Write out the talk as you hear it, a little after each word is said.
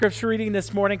Scripture reading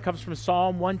this morning comes from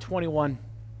Psalm 121.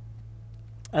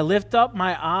 I lift up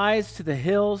my eyes to the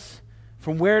hills.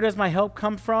 From where does my help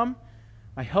come from?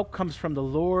 My help comes from the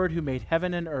Lord who made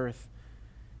heaven and earth.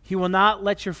 He will not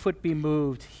let your foot be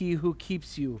moved. He who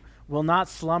keeps you will not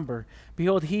slumber.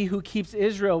 Behold, he who keeps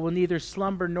Israel will neither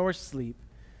slumber nor sleep.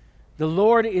 The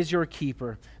Lord is your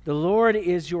keeper. The Lord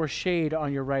is your shade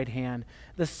on your right hand.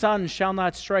 The sun shall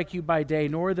not strike you by day,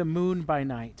 nor the moon by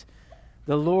night.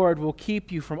 The Lord will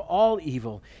keep you from all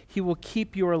evil. He will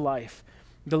keep your life.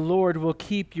 The Lord will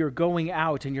keep your going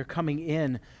out and your coming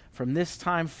in from this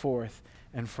time forth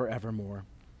and forevermore.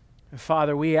 And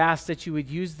Father, we ask that you would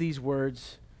use these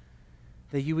words,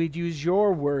 that you would use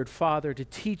your word, Father, to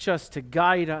teach us, to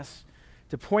guide us,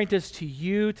 to point us to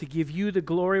you, to give you the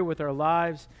glory with our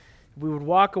lives. We would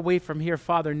walk away from here,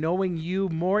 Father, knowing you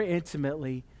more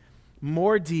intimately,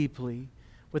 more deeply,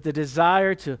 with the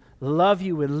desire to love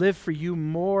you and live for you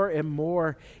more and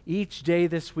more each day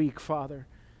this week, Father.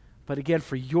 But again,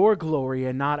 for your glory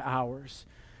and not ours.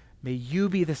 May you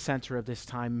be the center of this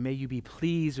time. May you be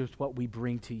pleased with what we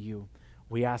bring to you.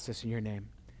 We ask this in your name.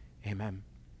 Amen.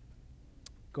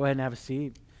 Go ahead and have a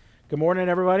seat. Good morning,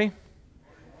 everybody.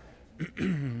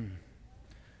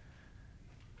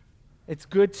 It's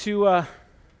good to...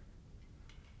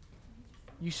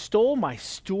 You stole my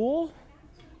stool?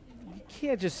 You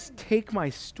can't just take my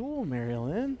stool,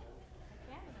 Marilyn.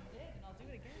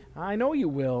 I know you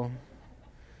will.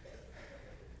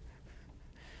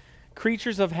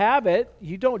 Creatures of habit,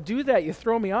 you don't do that. You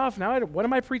throw me off. Now, what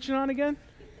am I preaching on again?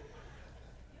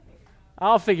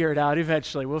 I'll figure it out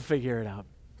eventually. We'll figure it out.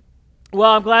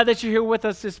 Well, I'm glad that you're here with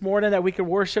us this morning, that we can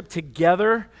worship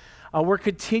together. We're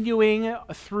continuing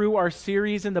through our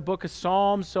series in the book of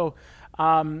Psalms. So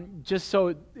just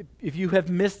so if you have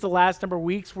missed the last number of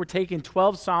weeks, we're taking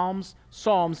 12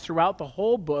 Psalms throughout the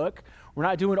whole book. We're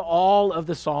not doing all of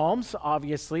the Psalms,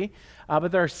 obviously,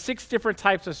 but there are 6 different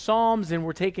types of Psalms, and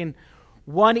we're taking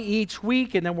one each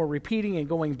week, and then we're repeating and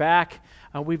going back.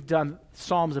 We've done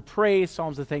Psalms of praise,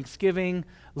 Psalms of thanksgiving,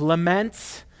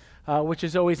 laments, which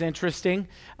is always interesting.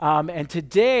 And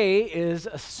today is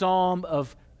a Psalm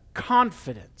of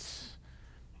confidence.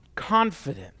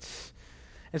 Confidence.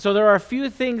 And so there are a few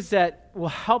things that will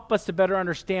help us to better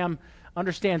understand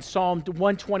Psalm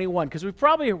 121, because we've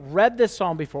probably read this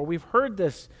psalm before. We've heard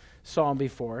this psalm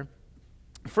before.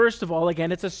 First of all,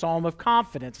 again, it's a psalm of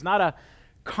confidence, not a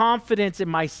confidence in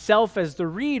myself as the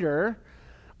reader,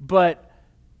 but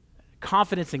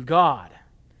confidence in God.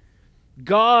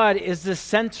 God is the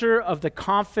center of the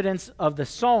confidence of the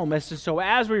psalmist. And so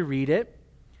as we read it,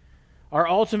 our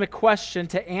ultimate question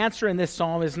to answer in this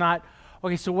psalm is not,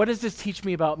 okay, so what does this teach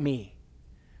me about me?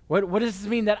 What does this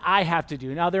mean that I have to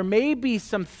do? Now, there may be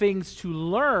some things to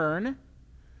learn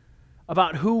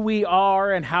about who we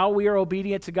are and how we are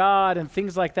obedient to God and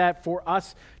things like that for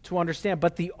us to understand.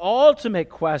 But the ultimate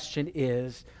question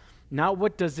is not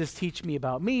what does this teach me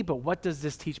about me, but what does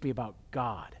this teach me about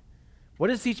God? What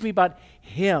does it teach me about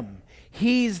Him?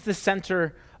 He's the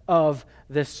center of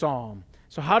this psalm.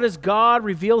 So how does God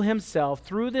reveal Himself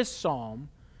through this psalm,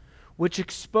 which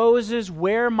exposes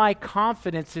where my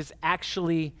confidence is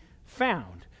actually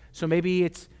found? So maybe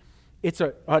it's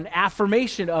an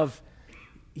affirmation of,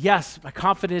 yes, my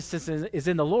confidence is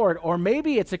in the Lord. Or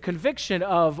maybe it's a conviction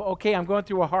of, okay, I'm going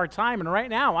through a hard time, and right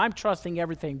now I'm trusting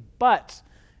everything but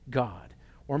God.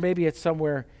 Or maybe it's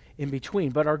somewhere in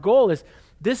between. But our goal is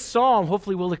this psalm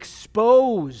hopefully will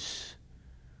expose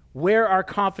where our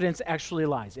confidence actually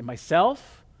lies. In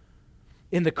myself,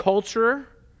 in the culture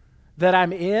that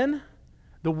I'm in,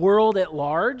 the world at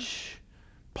large,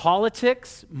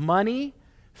 politics, money,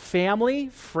 family,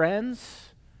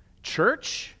 friends,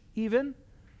 church even,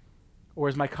 or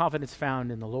is my confidence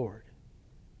found in the Lord?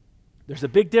 There's a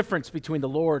big difference between the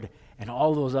Lord and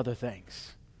all those other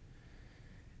things.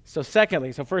 So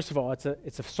first of all, it's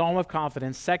a psalm of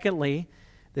confidence. Secondly,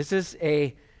 this is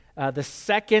the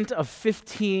second of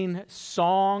 15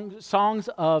 songs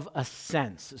of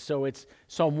ascents. So it's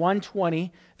Psalm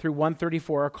 120 through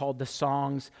 134 are called the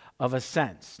songs of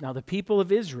ascents. Now, the people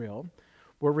of Israel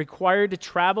were required to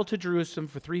travel to Jerusalem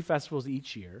for 3 festivals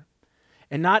each year,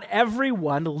 and not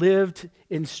everyone lived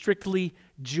in strictly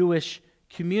Jewish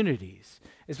communities.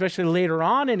 Especially later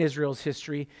on in Israel's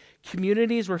history,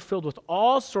 communities were filled with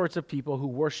all sorts of people who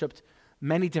worshiped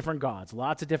many different gods,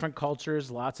 lots of different cultures,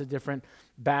 lots of different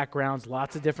backgrounds,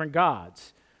 lots of different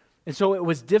gods. And so it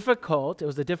was a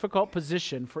difficult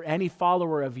position for any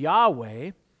follower of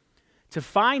Yahweh to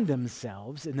find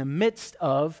themselves in the midst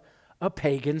of a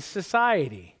pagan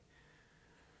society.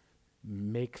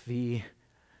 Make the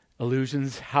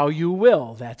illusions how you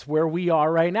will. That's where we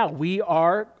are right now. We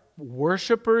are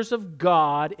worshipers of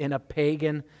God in a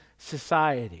pagan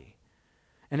society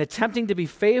and attempting to be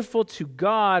faithful to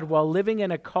God while living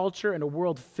in a culture and a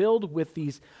world filled with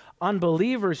these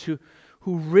unbelievers who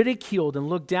ridiculed and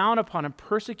looked down upon and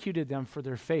persecuted them for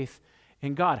their faith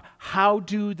in God. How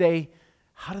do they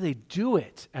do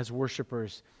it as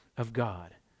worshipers of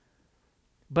God?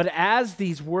 But as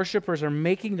these worshipers are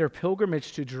making their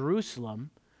pilgrimage to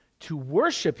Jerusalem to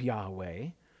worship Yahweh,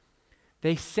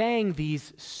 they sang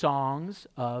these songs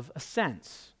of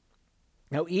ascents.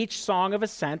 Now, each song of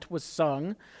ascent was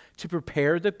sung to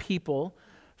prepare the people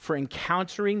for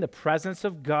encountering the presence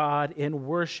of God in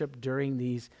worship during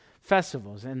these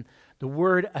festivals. And the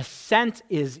word ascent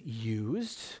is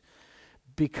used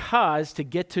because to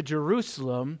get to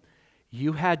Jerusalem,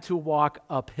 you had to walk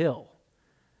uphill.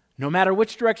 No matter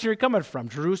which direction you're coming from,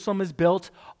 Jerusalem is built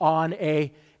on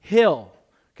a hill.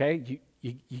 Okay,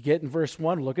 you get in verse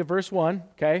 1, look at verse 1,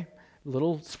 okay?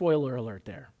 Little spoiler alert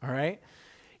there, all right?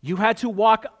 You had to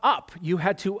walk up. You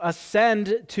had to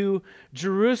ascend to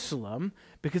Jerusalem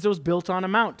because it was built on a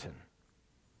mountain.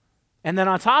 And then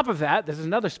on top of that, this is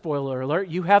another spoiler alert,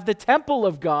 you have the temple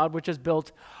of God, which is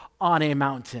built on a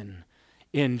mountain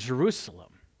in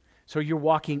Jerusalem. So you're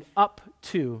walking up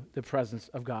to the presence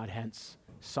of God, hence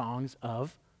songs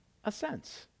of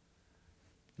ascents.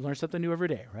 You learn something new every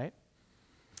day, right?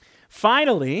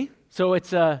 Finally, so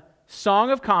it's a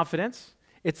song of confidence,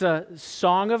 it's a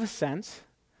song of ascent,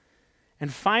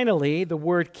 and finally, the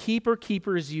word keeper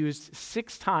is used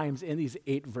 6 times in these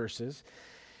 8 verses.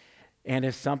 And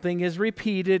if something is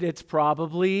repeated, it's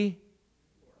probably,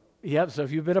 so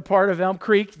if you've been a part of Elm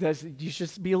Creek, you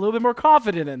should be a little bit more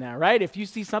confident in that, right? If you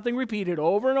see something repeated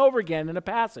over and over again in a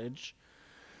passage,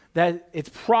 that it's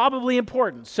probably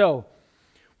important. So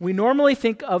we normally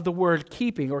think of the word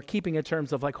keeping in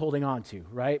terms of like holding on to,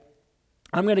 right?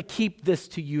 I'm going to keep this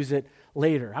to use it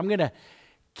later. I'm going to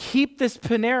keep this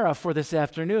Panera for this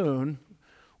afternoon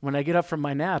when I get up from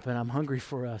my nap and I'm hungry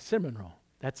for a cinnamon roll.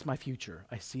 That's my future.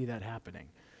 I see that happening.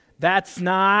 That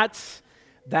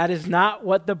is not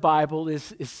what the Bible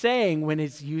is saying when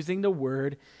it's using the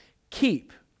word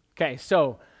keep. Okay,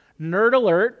 so nerd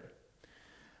alert,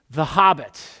 The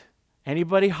Hobbit.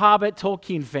 Anybody Hobbit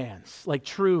Tolkien fans? Like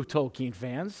true Tolkien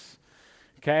fans?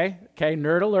 Okay,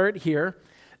 nerd alert here.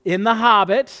 In The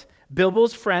Hobbit,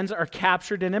 Bilbo's friends are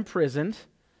captured and imprisoned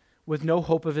with no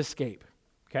hope of escape.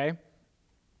 Okay?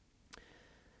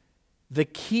 The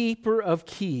keeper of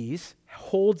keys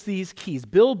holds these keys.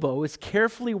 Bilbo is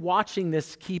carefully watching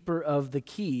this keeper of the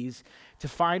keys to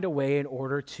find a way in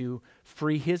order to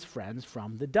free his friends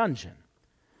from the dungeon.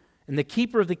 And the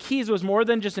keeper of the keys was more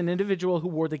than just an individual who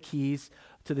wore the keys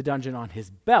to the dungeon on his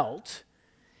belt.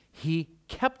 He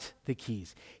kept the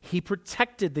keys. He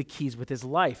protected the keys with his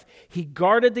life. He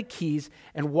guarded the keys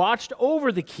and watched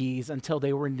over the keys until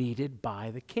they were needed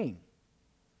by the king.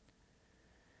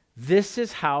 This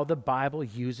is how the Bible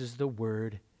uses the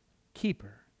word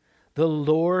keeper. The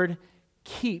Lord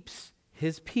keeps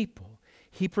his people.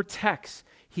 He protects,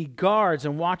 he guards,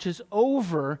 and watches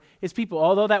over his people.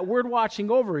 Although that word watching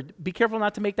over, be careful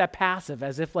not to make that passive,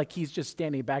 as if like he's just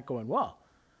standing back going, well,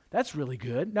 that's really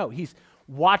good. No, he's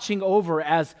watching over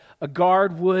as a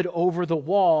guard would over the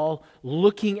wall,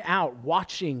 looking out,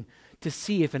 watching to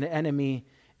see if an enemy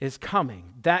is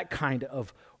coming. That kind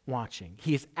of watching.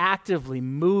 He is actively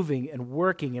moving and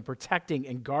working and protecting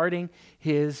and guarding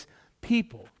his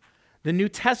people. The New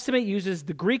Testament uses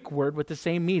the Greek word with the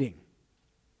same meaning.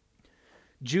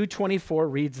 Jude 24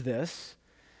 reads this,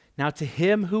 "Now to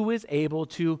him who is able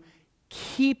to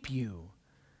keep you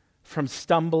from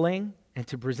stumbling and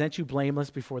to present you blameless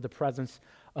before the presence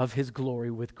of his glory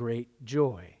with great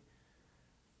joy."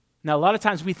 Now, a lot of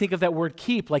times we think of that word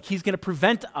keep like he's going to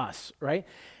prevent us, right?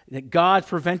 That God's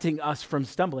preventing us from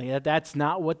stumbling. That's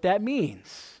not what that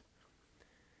means.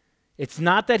 It's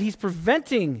not that he's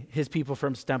preventing his people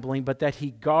from stumbling, but that he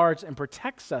guards and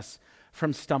protects us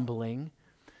from stumbling,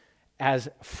 as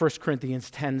 1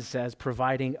 Corinthians 10 says,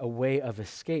 providing a way of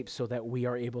escape so that we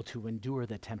are able to endure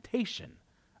the temptation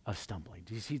of stumbling.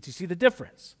 Do you see the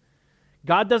difference?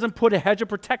 God doesn't put a hedge of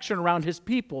protection around his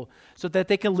people so that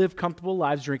they can live comfortable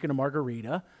lives drinking a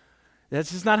margarita.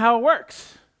 That's just not how it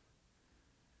works.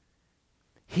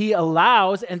 He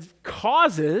allows and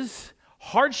causes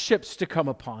hardships to come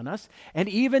upon us and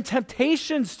even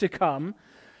temptations to come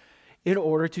in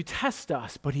order to test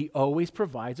us, but he always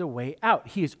provides a way out.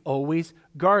 He is always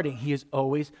guarding. He is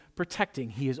always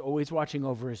protecting. He is always watching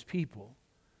over his people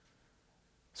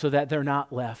so that they're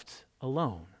not left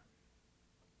alone.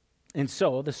 And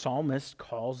so the psalmist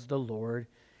calls the Lord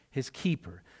his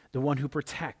keeper, the one who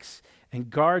protects and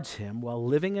guards him while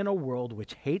living in a world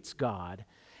which hates God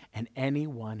and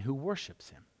anyone who worships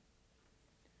him.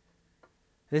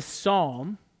 This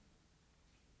psalm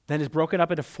then is broken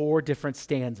up into 4 different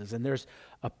stanzas, and there's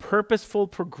a purposeful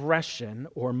progression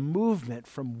or movement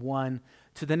from one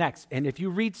to the next. And if you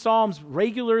read Psalms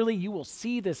regularly, you will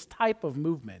see this type of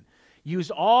movement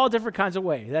used all different kinds of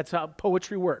ways. That's how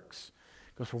poetry works.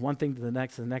 It goes from one thing to the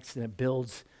next, and it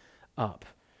builds up.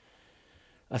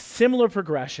 A similar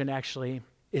progression actually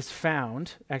is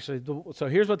found, so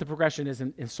here's what the progression is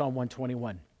in Psalm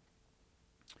 121.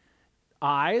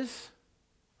 Eyes,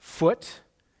 foot,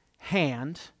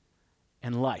 hand,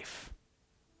 and life.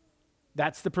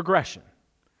 That's the progression.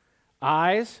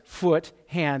 Eyes, foot,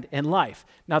 hand, and life.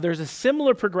 Now there's a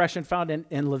similar progression found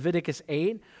in Leviticus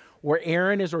 8, where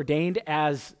Aaron is ordained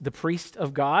as the priest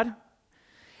of God.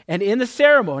 And in the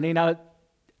ceremony, now,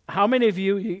 how many of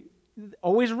you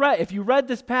always read, if you read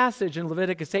this passage in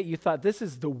Leviticus 8, you thought this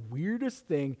is the weirdest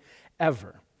thing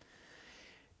ever.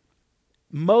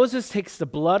 Moses takes the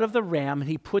blood of the ram and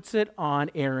he puts it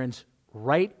on Aaron's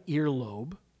right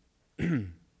earlobe.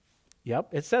 Yep,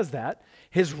 it says that.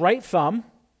 His right thumb,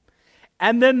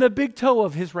 and then the big toe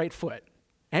of his right foot.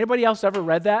 Anybody else ever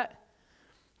read that?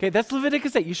 Okay, that's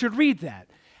Leviticus 8. You should read that.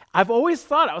 I've always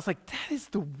thought, I was like, that is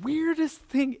the weirdest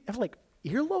thing ever. Like,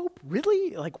 earlobe?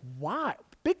 Really? Like, why?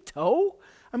 Big toe?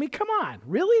 I mean, come on.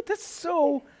 Really? That's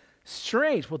so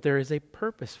strange. Well, there is a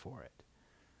purpose for it.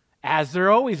 As there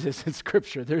always is in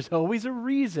Scripture. There's always a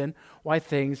reason why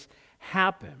things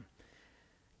happen.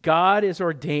 God is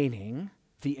ordaining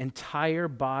the entire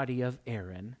body of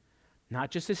Aaron,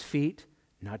 not just his feet,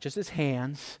 not just his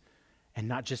hands, and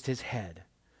not just his head.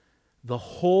 The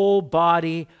whole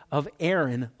body of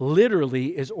Aaron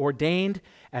literally is ordained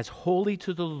as holy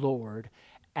to the Lord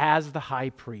as the high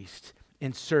priest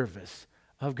in service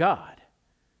of God.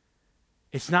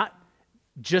 It's not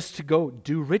just to go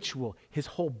do ritual. His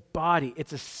whole body,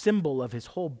 it's a symbol of his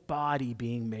whole body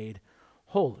being made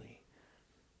holy.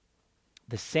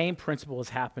 The same principle is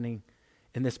happening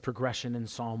in this progression in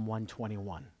Psalm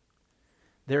 121.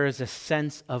 There is a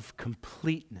sense of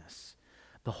completeness.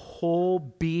 The whole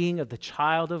being of the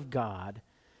child of God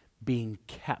being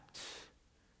kept,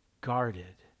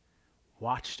 guarded,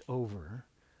 watched over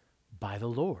by the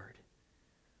Lord.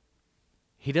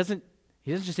 He doesn't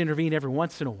just intervene every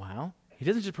once in a while. He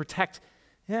doesn't just protect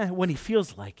when he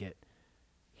feels like it.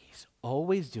 He's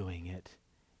always doing it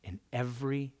in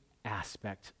every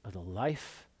aspect of the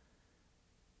life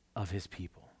of his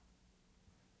people.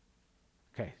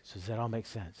 Okay, so does that all make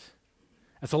sense?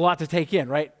 That's a lot to take in,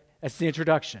 right? That's the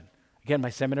introduction. Again, my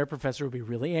seminary professor would be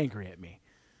really angry at me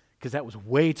because that was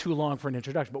way too long for an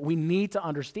introduction. But we need to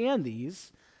understand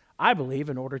these, I believe,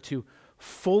 in order to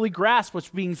fully grasp what's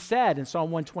being said in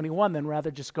Psalm 121 than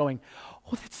rather just going,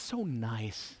 oh, that's so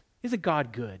nice. Isn't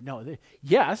God good? No,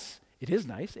 yes, it is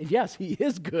nice. And yes, he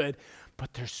is good.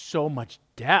 But there's so much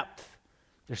depth.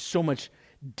 There's so much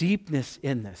deepness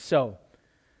in this. So,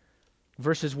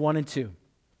 verses 1 and 2.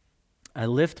 I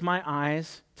lift my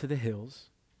eyes to the hills.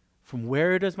 From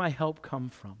where does my help come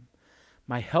from?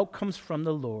 My help comes from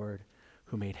the Lord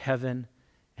who made heaven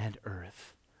and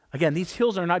earth. Again, these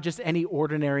hills are not just any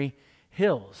ordinary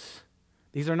hills.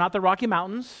 These are not the Rocky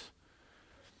Mountains.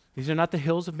 These are not the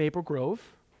hills of Maple Grove,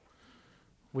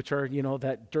 which are,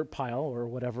 that dirt pile or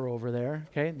whatever over there,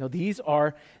 okay? No, these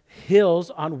are hills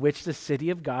on which the city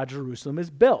of God, Jerusalem, is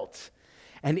built.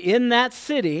 And in that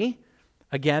city,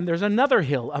 again, there's another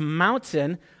hill, a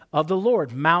mountain of the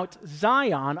Lord, Mount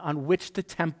Zion, on which the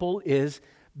temple is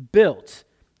built.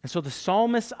 And so the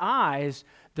psalmist's eyes,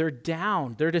 they're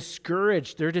down, they're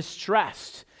discouraged, they're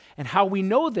distressed. And how we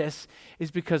know this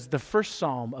is because the first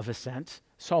psalm of ascent,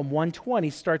 Psalm 120,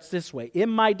 starts this way. In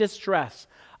my distress,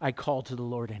 I called to the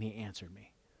Lord and he answered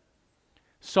me.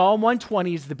 Psalm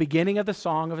 120 is the beginning of the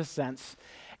Song of Ascents.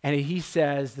 And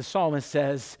the psalmist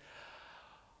says,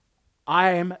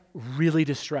 I am really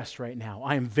distressed right now.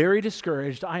 I am very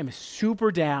discouraged. I am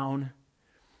super down.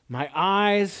 My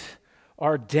eyes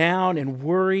are down and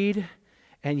worried.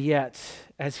 And yet,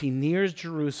 as he nears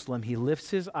Jerusalem, he lifts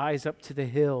his eyes up to the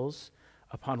hills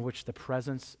upon which the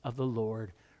presence of the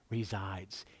Lord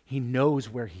resides. He knows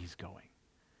where he's going.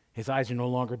 His eyes are no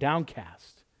longer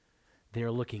downcast. They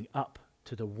are looking up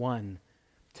to the one,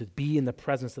 to be in the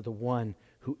presence of the one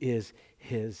who is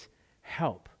his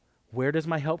help. Where does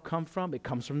my help come from? It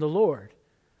comes from the Lord.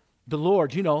 The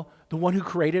Lord, the one who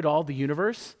created all the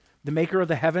universe, the maker of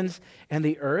the heavens and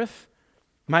the earth.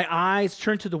 My eyes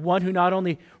turn to the one who not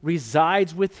only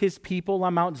resides with his people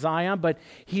on Mount Zion, but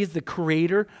he is the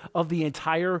creator of the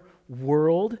entire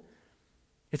world.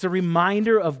 It's a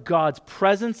reminder of God's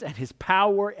presence and his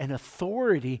power and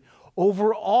authority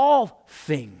over all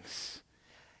things.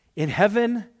 in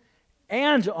heaven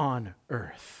and on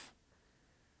earth.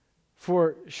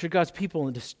 For should God's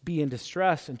people be in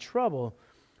distress and trouble,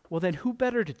 well then who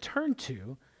better to turn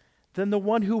to than the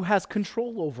one who has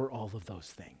control over all of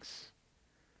those things?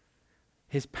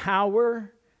 His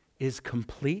power is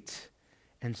complete,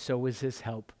 and so is his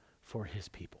help for his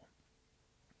people.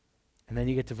 And then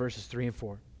you get to verses 3 and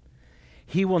 4.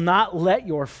 He will not let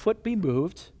your foot be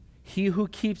moved. He who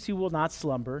keeps you will not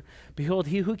slumber. Behold,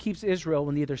 he who keeps Israel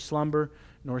will neither slumber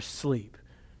nor sleep.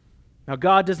 Now,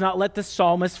 God does not let the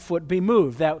psalmist's foot be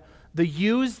moved. That the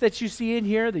yous that you see in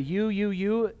here, the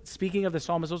you, speaking of the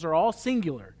psalmist, those are all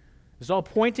singular. It's all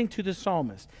pointing to the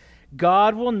psalmist.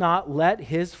 God will not let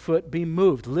his foot be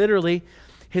moved. Literally,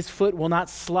 his foot will not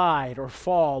slide or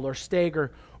fall or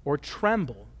stagger or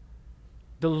tremble.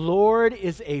 The Lord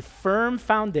is a firm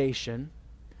foundation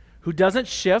who doesn't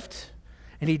shift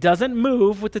and he doesn't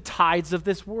move with the tides of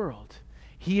this world.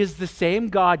 He is the same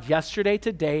God yesterday,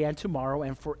 today, and tomorrow,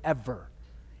 and forever.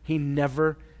 He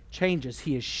never changes.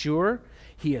 He is sure.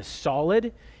 He is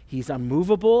solid. He's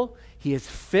unmovable. He is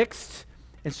fixed.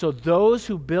 And so those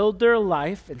who build their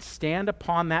life and stand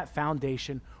upon that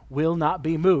foundation will not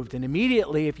be moved. And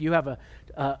immediately, if you have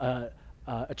a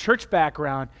church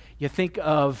background, you think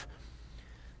of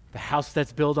the house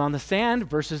that's built on the sand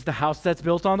versus the house that's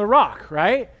built on the rock,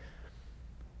 right?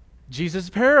 Jesus'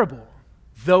 parable.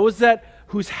 Those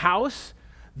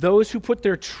who put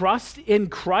their trust in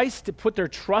Christ, to put their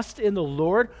trust in the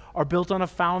Lord, are built on a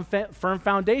firm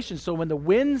foundation. So when the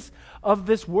winds of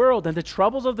this world and the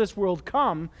troubles of this world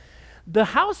come, the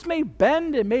house may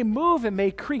bend, it may move, it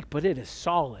may creak, but it is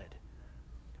solid.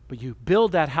 But you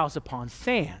build that house upon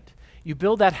sand. You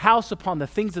build that house upon the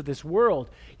things of this world.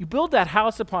 You build that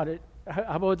house upon it.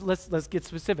 How about, let's get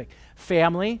specific.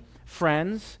 Family,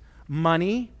 friends,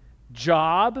 money,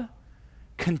 job,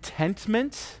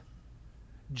 contentment,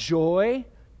 joy,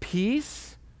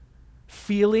 peace,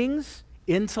 feelings,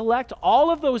 intellect, all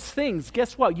of those things.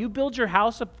 Guess what? You build your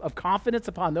house of confidence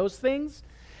upon those things,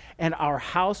 and our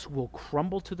house will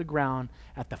crumble to the ground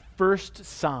at the first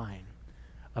sign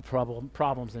of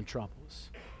problems and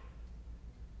troubles.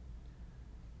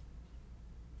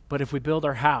 But if we build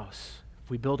our house, if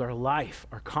we build our life,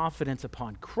 our confidence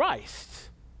upon Christ,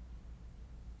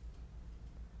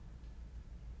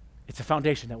 it's a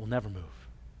foundation that will never move.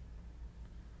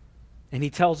 And he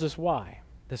tells us why,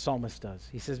 the psalmist does.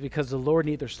 He says, because the Lord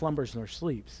neither slumbers nor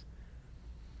sleeps.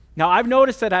 Now, I've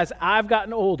noticed that as I've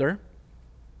gotten older,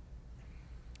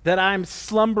 that I'm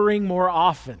slumbering more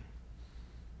often,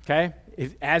 okay?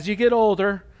 As you get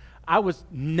older, I was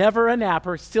never a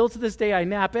napper. Still to this day, I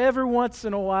nap every once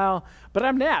in a while, but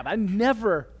I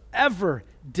never, ever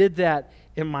did that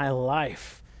in my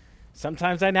life.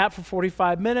 Sometimes I nap for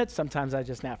 45 minutes. Sometimes I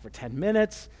just nap for 10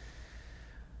 minutes.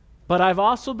 But I've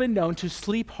also been known to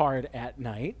sleep hard at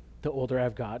night, the older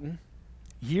I've gotten.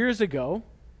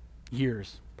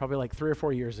 Probably like 3 or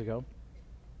 4 years ago,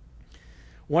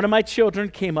 one of my children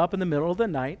came up in the middle of the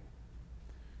night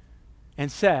and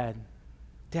said,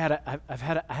 Dad, I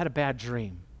had a bad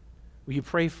dream. Will you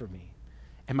pray for me?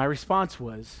 And my response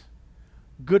was,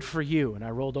 good for you. And I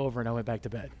rolled over and I went back to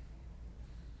bed.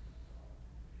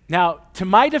 Now, to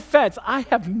my defense, I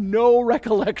have no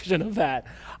recollection of that.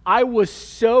 I was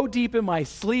so deep in my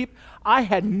sleep, I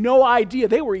had no idea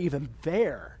they were even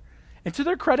there. And to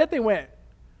their credit, they went,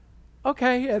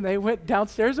 okay, and they went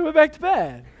downstairs and went back to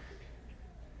bed.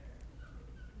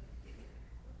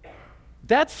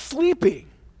 That's sleeping.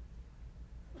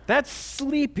 That's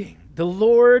sleeping. The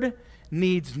Lord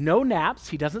needs no naps.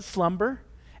 He doesn't slumber,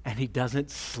 and he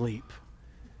doesn't sleep.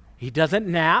 He doesn't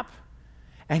nap,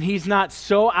 and he's not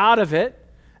so out of it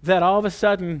that all of a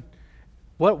sudden,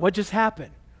 what just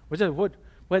happened?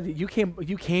 What you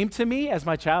came to me as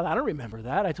my child? I don't remember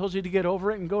that. I told you to get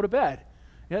over it and go to bed.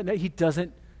 Yeah, no, he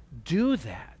doesn't do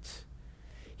that.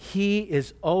 He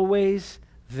is always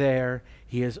there.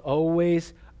 He is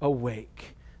always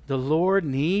awake. The Lord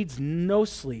needs no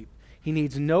sleep. He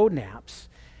needs no naps.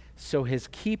 So his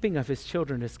keeping of his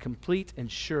children is complete and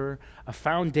sure, a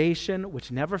foundation which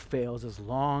never fails as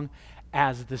long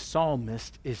as the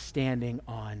psalmist is standing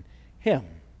on him.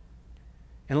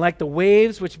 And like the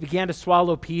waves which began to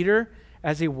swallow Peter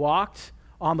as he walked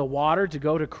on the water to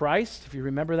go to Christ, if you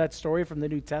remember that story from the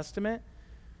New Testament,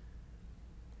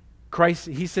 Christ,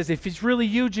 he says, if it's really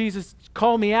you, Jesus,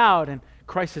 call me out. And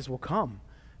Christ says, well, come.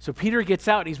 So Peter gets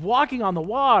out, he's walking on the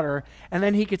water, and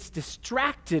then he gets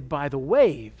distracted by the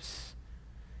waves,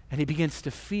 and he begins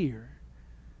to fear.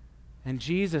 And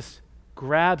Jesus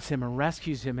grabs him and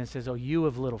rescues him and says, oh, you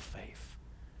of little faith.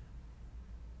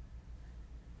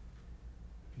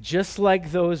 Just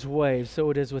like those waves, so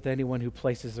it is with anyone who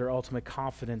places their ultimate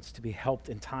confidence to be helped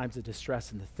in times of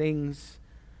distress in the things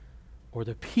or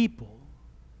the people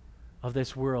of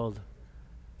this world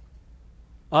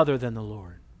other than the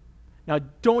Lord. Now,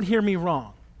 don't hear me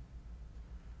wrong.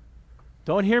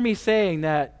 Don't hear me saying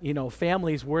that,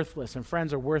 family is worthless and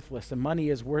friends are worthless and money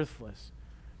is worthless.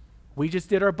 We just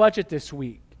did our budget this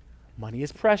week. Money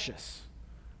is precious,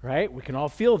 right? We can all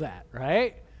feel that,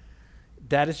 right?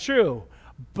 That is true.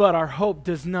 But our hope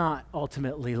does not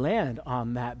ultimately land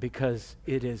on that because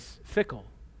it is fickle.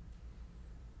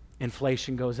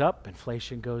 Inflation goes up,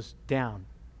 inflation goes down,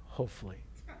 hopefully.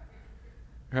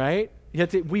 Right?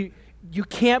 You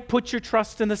can't put your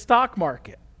trust in the stock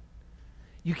market.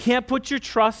 You can't put your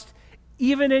trust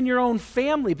even in your own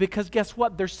family because guess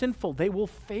what? They're sinful. They will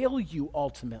fail you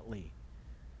ultimately.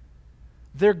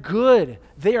 They're good.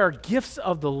 They are gifts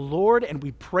of the Lord, and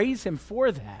we praise Him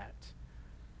for that.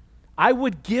 I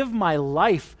would give my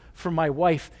life for my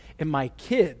wife and my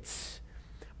kids,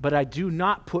 but I do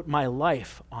not put my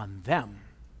life on them.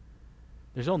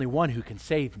 There's only one who can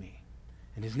save me,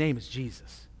 and His name is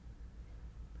Jesus.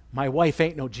 My wife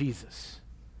ain't no Jesus,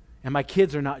 and my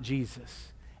kids are not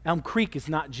Jesus. Elm Creek is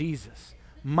not Jesus.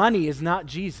 Money is not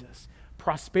Jesus.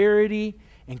 Prosperity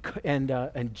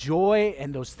and joy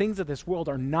and those things of this world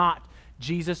are not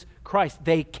Jesus Christ.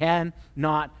 They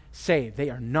cannot save. They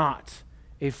are not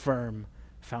a firm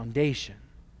foundation.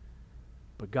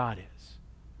 But God is.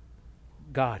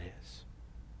 God is.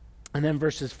 And then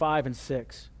verses 5 and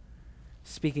 6,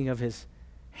 speaking of His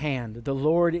hand, the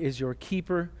Lord is your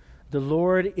keeper. The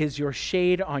Lord is your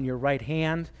shade on your right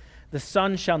hand. The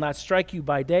sun shall not strike you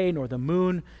by day, nor the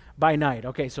moon by night.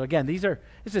 Okay, so again,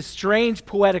 this is strange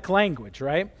poetic language,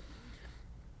 right?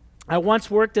 I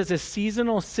once worked as a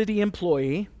seasonal city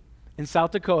employee in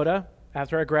South Dakota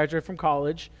after I graduated from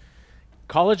college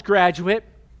graduate,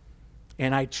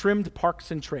 and I trimmed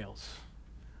parks and trails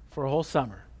for a whole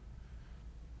summer.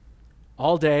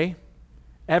 All day,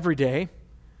 every day,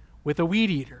 with a weed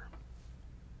eater.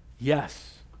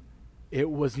 Yes, it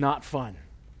was not fun.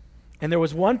 And there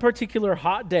was one particular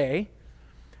hot day,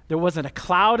 there wasn't a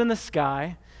cloud in the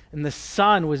sky, and the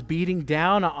sun was beating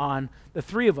down on the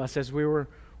three of us as we were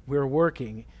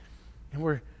working. And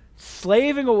we're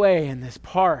slaving away in this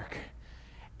park.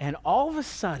 And all of a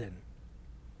sudden,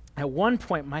 at one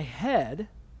point, my head,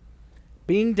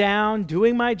 being down,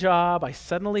 doing my job, I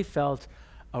suddenly felt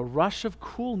a rush of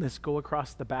coolness go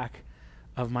across the back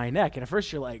of my neck. And at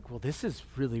first you're like, well, this is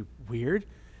really weird.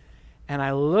 And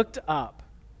I looked up,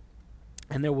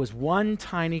 and there was one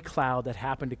tiny cloud that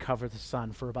happened to cover the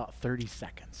sun for about 30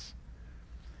 seconds.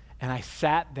 And I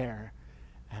sat there,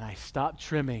 and I stopped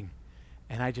trimming,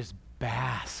 and I just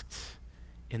basked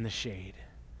in the shade.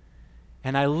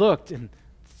 And I looked, and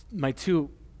my two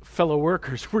fellow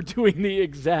workers were doing the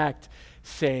exact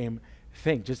same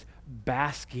thing, just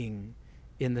basking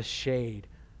in the shade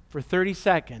for 30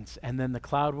 seconds. And then the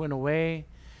cloud went away,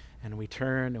 and we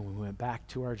turned, and we went back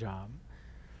to our job.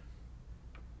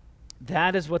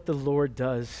 That is what the Lord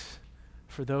does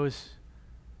for those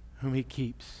whom He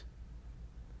keeps.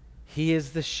 He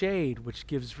is the shade which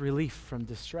gives relief from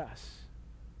distress.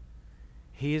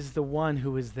 He is the one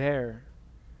who is there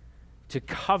to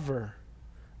cover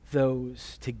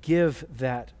those, to give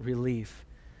that relief.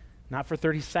 Not for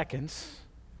 30 seconds,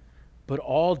 but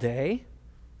all day.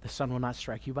 The sun will not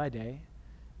strike you by day,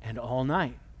 and all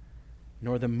night,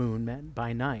 nor the moon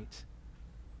by night.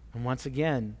 And once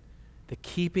again, the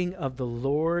keeping of the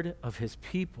Lord of His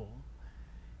people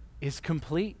is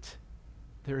complete.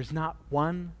 There is not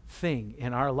one thing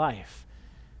in our life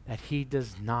that He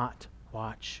does not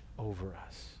watch over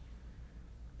us.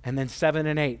 And then 7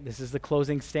 and 8, this is the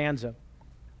closing stanza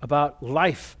about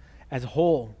life as a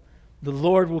whole. The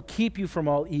Lord will keep you from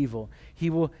all evil. He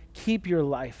will keep your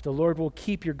life. The Lord will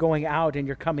keep your going out and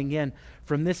your coming in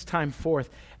from this time forth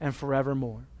and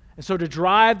forevermore. And so to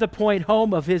drive the point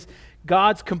home of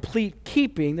God's complete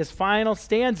keeping, this final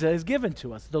stanza is given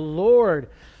to us. The Lord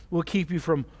will keep you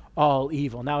from all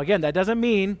evil. Now again, that doesn't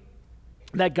mean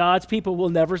that God's people will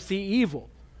never see evil.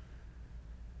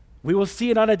 We will see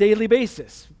it on a daily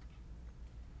basis.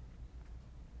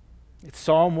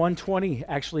 Psalm 120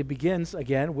 actually begins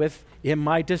again with, in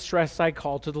my distress I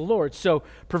call to the Lord. So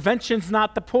prevention's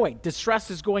not the point. Distress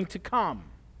is going to come.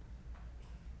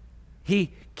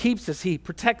 He keeps us, He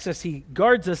protects us, He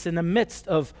guards us in the midst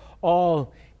of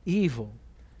all evil.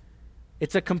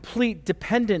 It's a complete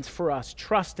dependence for us,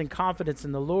 trust and confidence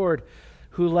in the Lord,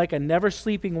 who like a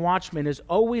never-sleeping watchman is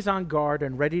always on guard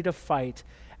and ready to fight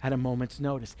at a moment's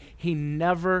notice. He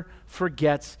never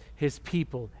forgets His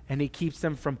people, and He keeps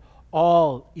them from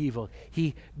all evil.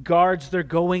 He guards their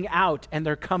going out and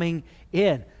their coming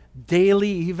in.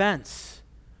 Daily events.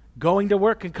 Going to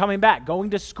work and coming back. Going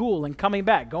to school and coming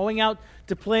back. Going out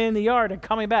to play in the yard and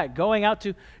coming back. Going out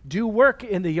to do work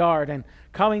in the yard and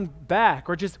coming back.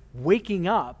 Or just waking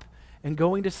up and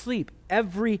going to sleep.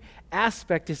 Every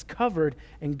aspect is covered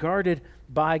and guarded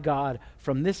by God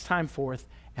from this time forth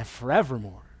and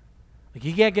forevermore. Like,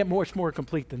 you can't get much more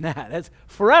complete than that. That's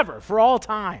forever, for all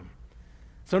time.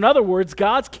 So in other words,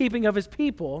 God's keeping of his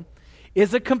people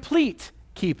is a complete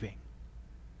keeping.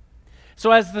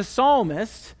 So as the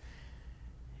psalmist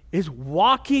is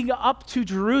walking up to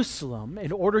Jerusalem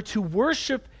in order to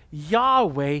worship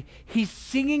Yahweh, he's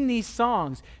singing these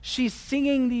songs. She's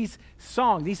singing these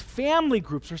songs. These family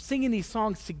groups are singing these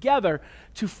songs together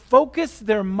to focus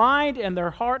their mind and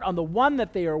their heart on the one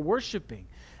that they are worshiping.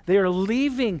 They are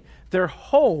leaving their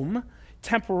home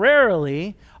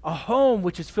temporarily, a home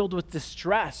which is filled with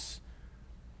distress,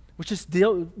 which is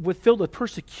filled with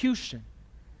persecution.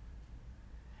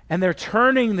 And they're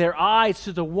turning their eyes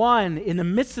to the one in the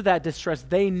midst of that distress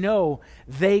they know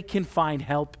they can find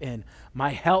help in. My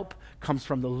help comes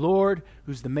from the Lord,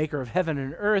 who's the maker of heaven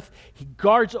and earth. He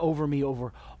guards over me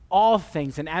over all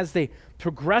things. And as they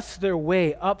progress their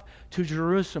way up to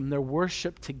Jerusalem, their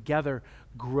worship together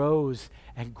grows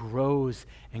and grows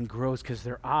and grows because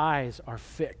their eyes are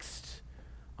fixed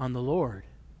on the Lord.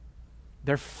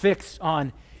 They're fixed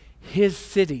on his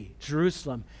city,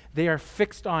 Jerusalem. They are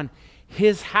fixed on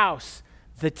his house,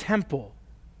 the temple.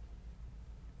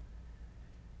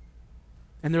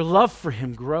 And their love for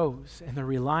him grows, and their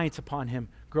reliance upon him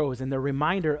grows, and their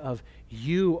reminder of,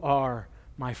 you are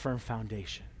my firm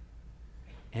foundation,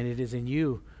 and it is in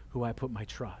you who I put my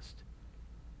trust.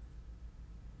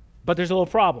 But there's a little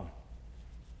problem.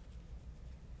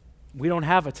 We don't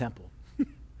have a temple.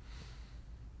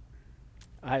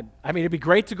 I mean, it'd be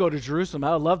great to go to Jerusalem.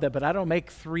 I would love that, but I don't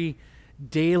make 3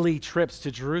 daily trips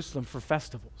to Jerusalem for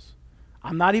festivals.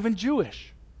 I'm not even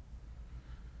Jewish.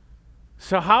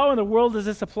 So how in the world does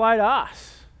this apply to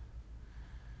us?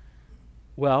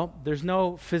 Well, there's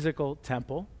no physical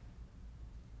temple.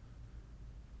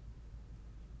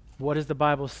 What does the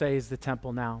Bible say is the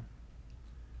temple now?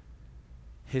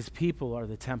 His people are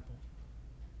the temple.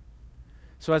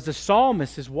 So as the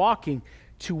psalmist is walking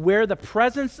to where the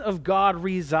presence of God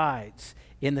resides,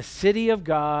 in the city of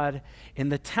God, in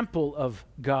the temple of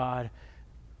God,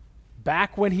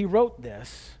 back when he wrote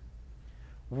this,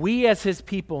 we as his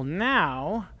people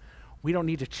now, we don't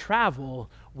need to travel.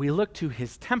 We look to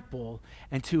his temple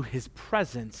and to his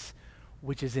presence,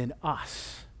 which is in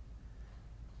us.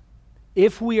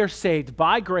 If we are saved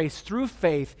by grace through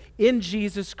faith in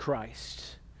Jesus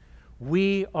Christ,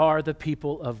 we are the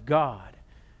people of God.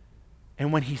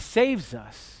 And when he saves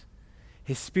us,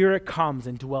 his Spirit comes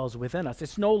and dwells within us.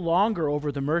 It's no longer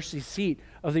over the mercy seat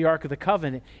of the Ark of the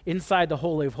Covenant, inside the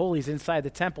Holy of Holies, inside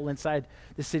the temple, inside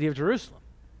the city of Jerusalem.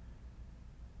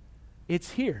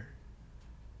 It's here.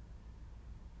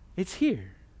 It's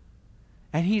here.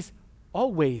 And he's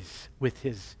always with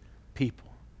his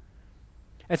people.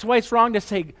 That's why it's wrong to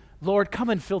say, Lord, come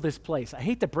and fill this place. I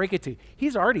hate to break it to you.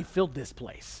 He's already filled this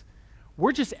place.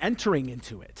 We're just entering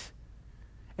into it.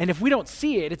 And if we don't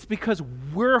see it, it's because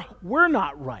we're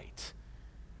not right.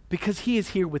 Because he is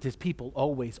here with his people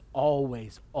always,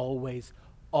 always, always,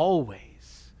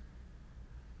 always.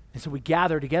 And so we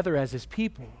gather together as his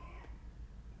people.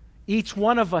 Each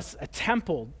one of us a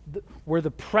temple where the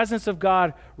presence of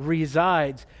God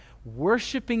resides,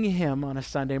 worshiping him on a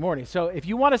Sunday morning. So if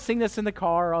you want to sing this in the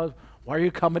car, why are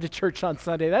you coming to church on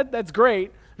Sunday? That's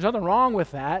great. There's nothing wrong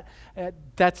with that.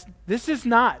 This is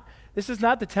not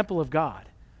the temple of God.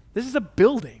 This is a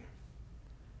building.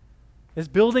 This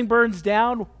building burns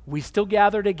down, we still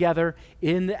gather together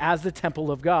as the temple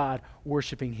of God,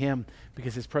 worshiping him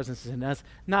because his presence is in us,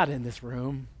 not in this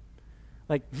room.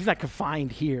 Like, he's not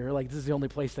confined here. Like, this is the only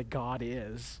place that God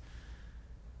is.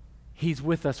 He's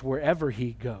with us wherever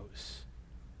he goes.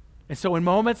 And so in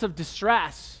moments of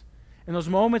distress, in those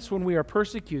moments when we are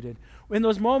persecuted, in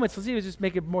those moments, let's just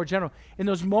make it more general. In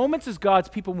those moments as God's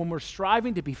people, when we're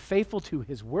striving to be faithful to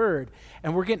his word,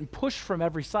 and we're getting pushed from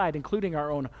every side, including our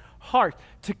own heart,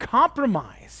 to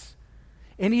compromise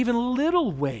in even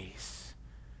little ways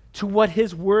to what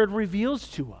his word reveals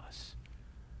to us.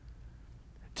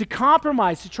 To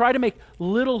compromise, to try to make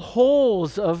little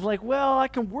holes of like, well, I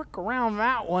can work around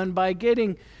that one by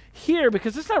getting here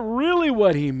because it's not really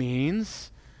what he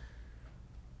means.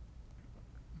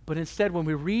 But instead, when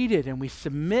we read it and we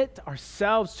submit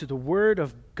ourselves to the word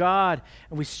of God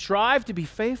and we strive to be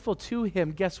faithful to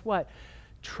him, guess what?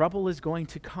 Trouble is going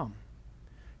to come.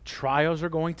 Trials are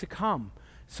going to come.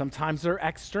 Sometimes they're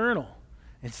external.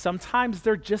 And sometimes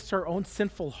they're just our own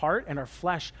sinful heart and our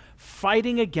flesh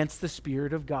fighting against the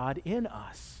Spirit of God in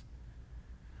us.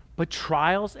 But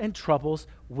trials and troubles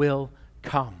will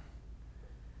come.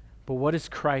 But what does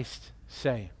Christ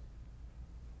say?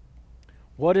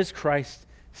 What does Christ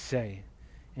say?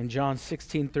 In John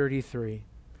 16:33,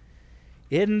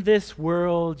 in this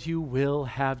world you will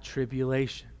have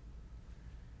tribulation.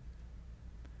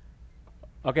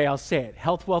 Okay, I'll say it.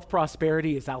 Health, wealth,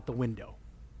 prosperity is out the window.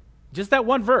 Just that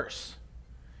one verse.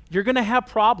 You're going to have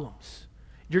problems.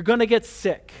 You're going to get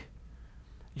sick.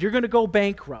 You're going to go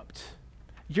bankrupt.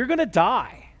 You're going to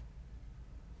die.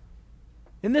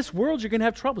 In this world, you're going to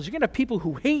have troubles. You're going to have people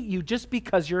who hate you just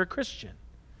because you're a Christian,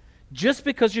 just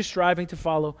because you're striving to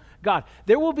follow God.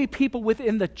 There will be people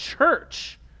within the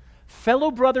church,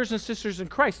 fellow brothers and sisters in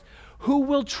Christ, who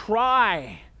will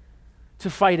try to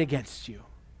fight against you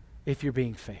if you're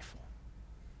being faithful.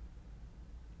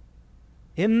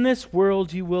 In this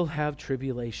world you will have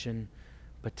tribulation,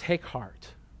 but take heart.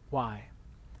 Why?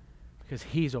 Because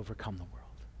he's overcome the world.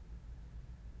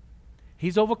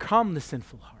 He's overcome the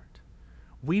sinful heart.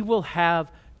 We will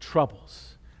have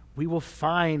troubles. We will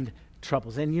find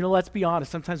troubles. And let's be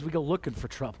honest, sometimes we go looking for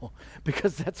trouble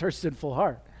because that's our sinful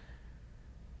heart.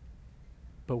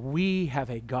 But we have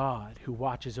a God who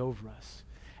watches over us.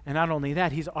 And not only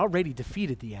that, he's already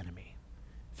defeated the enemy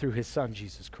through his son,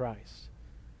 Jesus Christ.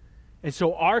 And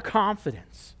so our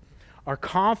confidence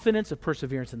of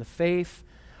perseverance in the faith,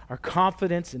 our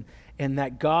confidence in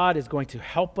that God is going to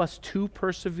help us to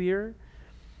persevere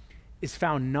is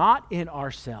found not in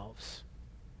ourselves.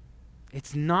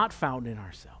 It's not found in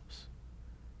ourselves.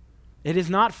 It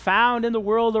is not found in the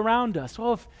world around us.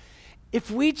 Well, if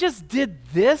we just did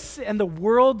this and the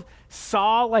world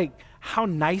saw how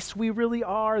nice we really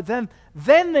are, then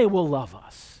they will love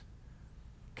us.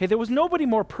 Okay, there was nobody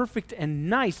more perfect and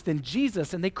nice than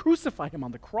Jesus, and they crucified him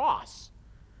on the cross.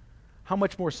 How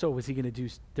much more so was they're going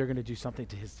to do something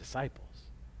to his disciples?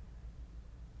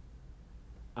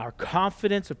 Our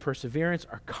confidence of perseverance,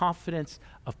 our confidence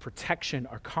of protection,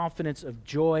 our confidence of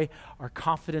joy, our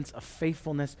confidence of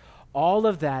faithfulness, all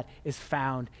of that is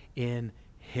found in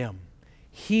him.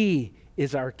 He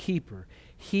is our keeper.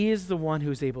 He is the one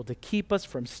who is able to keep us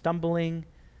from stumbling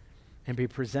and be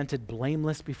presented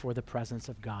blameless before the presence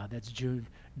of God. That's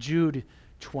Jude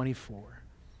 24.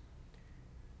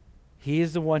 He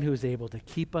is the one who is able to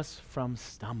keep us from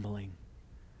stumbling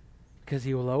because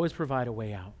he will always provide a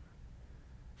way out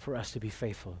for us to be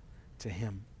faithful to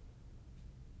him.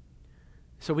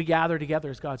 So we gather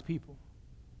together as God's people,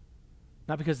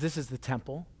 not because this is the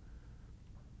temple,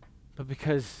 but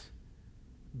because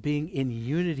being in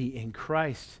unity in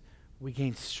Christ, we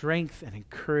gain strength and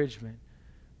encouragement.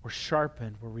 We're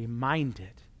sharpened, we're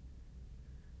reminded.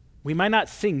 We might not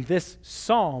sing this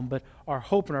psalm, but our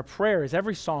hope and our prayer is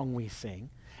every song we sing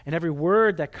and every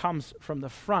word that comes from the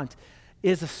front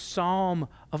is a psalm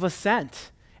of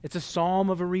ascent. It's a psalm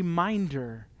of a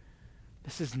reminder.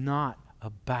 This is not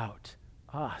about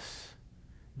us.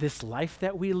 This life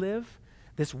that we live,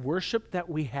 this worship that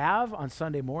we have on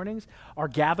Sunday mornings, our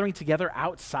gathering together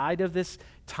outside of this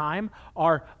time,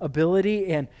 our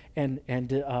ability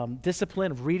and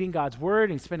discipline of reading God's word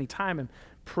and spending time in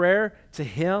prayer to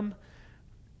him,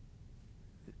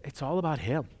 it's all about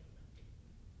him.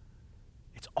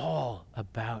 It's all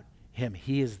about him.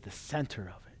 He is the center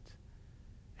of it,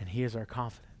 and he is our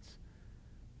confidence.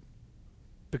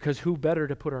 Because who better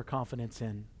to put our confidence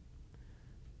in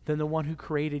than the one who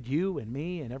created you and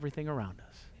me and everything around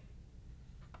us?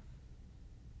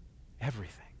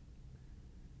 Everything.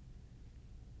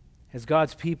 As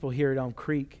God's people here at Elm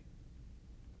Creek,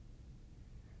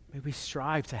 may we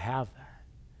strive to have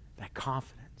that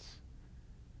confidence.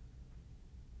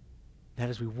 That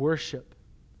as we worship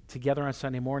together on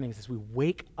Sunday mornings, as we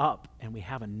wake up and we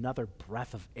have another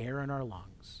breath of air in our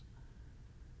lungs,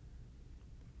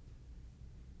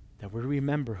 that we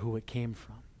remember who it came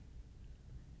from.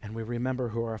 And we remember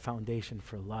who our foundation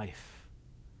for life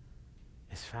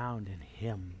is found in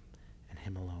him and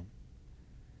him alone.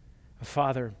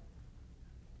 Father,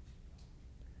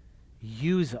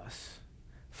 use us.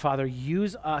 Father,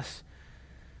 use us.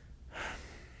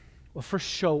 Well, first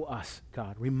show us,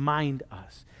 God. Remind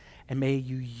us. And may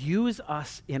you use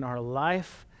us in our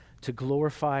life to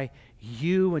glorify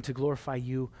you and to glorify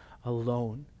you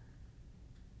alone.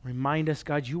 Remind us,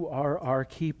 God, you are our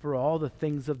keeper. All the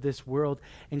things of this world,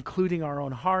 including our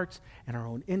own hearts and our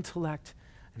own intellect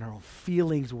and our own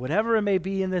feelings, whatever it may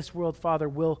be in this world, Father,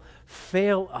 will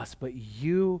fail us, but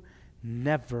you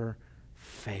never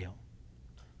fail.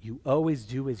 You always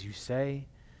do as you say,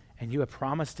 and you have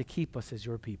promised to keep us as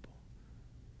your people.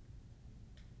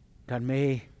 God,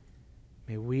 may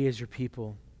we as your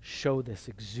people show this,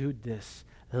 exude this,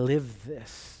 live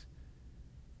this,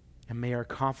 and may our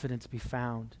confidence be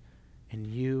found in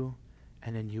you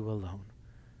and in you alone.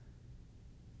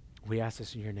 We ask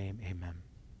this in your name, amen.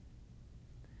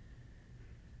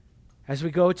 As we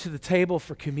go to the table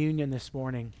for communion this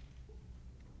morning,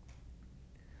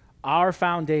 our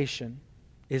foundation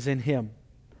is in him.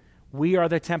 We are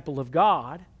the temple of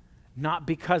God, not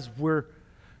because we're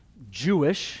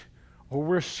Jewish or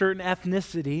we're a certain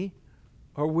ethnicity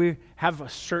or we have a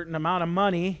certain amount of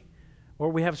money or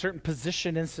we have a certain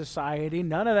position in society.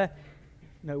 None of that.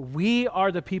 No, we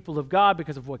are the people of God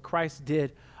because of what Christ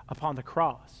did upon the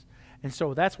cross. And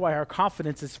so that's why our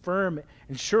confidence is firm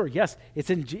and sure. Yes, it's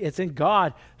in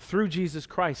God through Jesus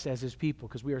Christ as his people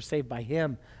because we are saved by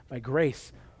him, by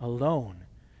grace alone.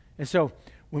 And so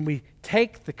when we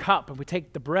take the cup and we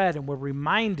take the bread and we're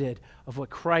reminded of what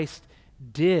Christ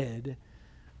did,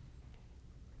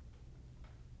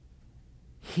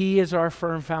 he is our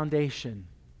firm foundation.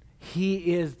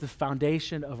 He is the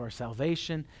foundation of our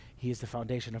salvation. He is the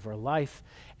foundation of our life.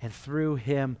 And through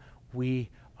him, we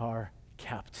are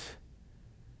kept.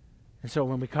 And so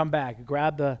when we come back,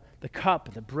 grab the cup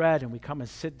and the bread and we come and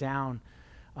sit down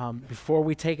before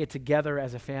we take it together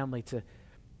as a family to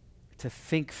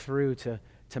think through,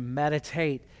 to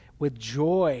meditate with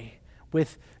joy,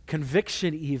 with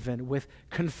conviction even, with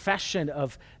confession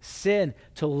of sin,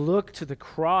 to look to the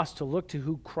cross, to look to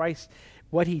who Christ,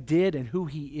 what he did and who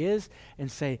he is, and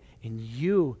say, in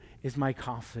you is my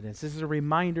confidence. This is a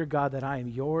reminder, God, that I am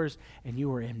yours and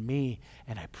you are in me,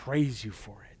 and I praise you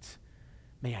for it.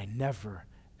 May I never,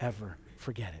 ever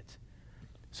forget it.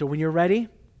 So when you're ready,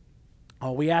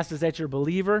 all we ask is that you're a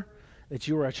believer, that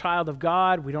you are a child of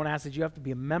God. We don't ask that you have to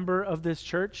be a member of this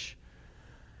church.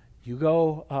 You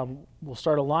go, we'll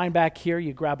start a line back here.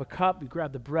 You grab a cup, you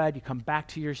grab the bread, you come back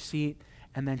to your seat,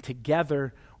 and then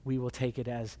together we will take it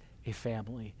as a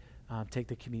family. Take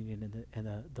the communion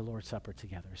and the Lord's Supper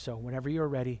together. So whenever you're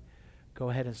ready,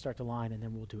 go ahead and start the line, and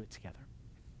then we'll do it together.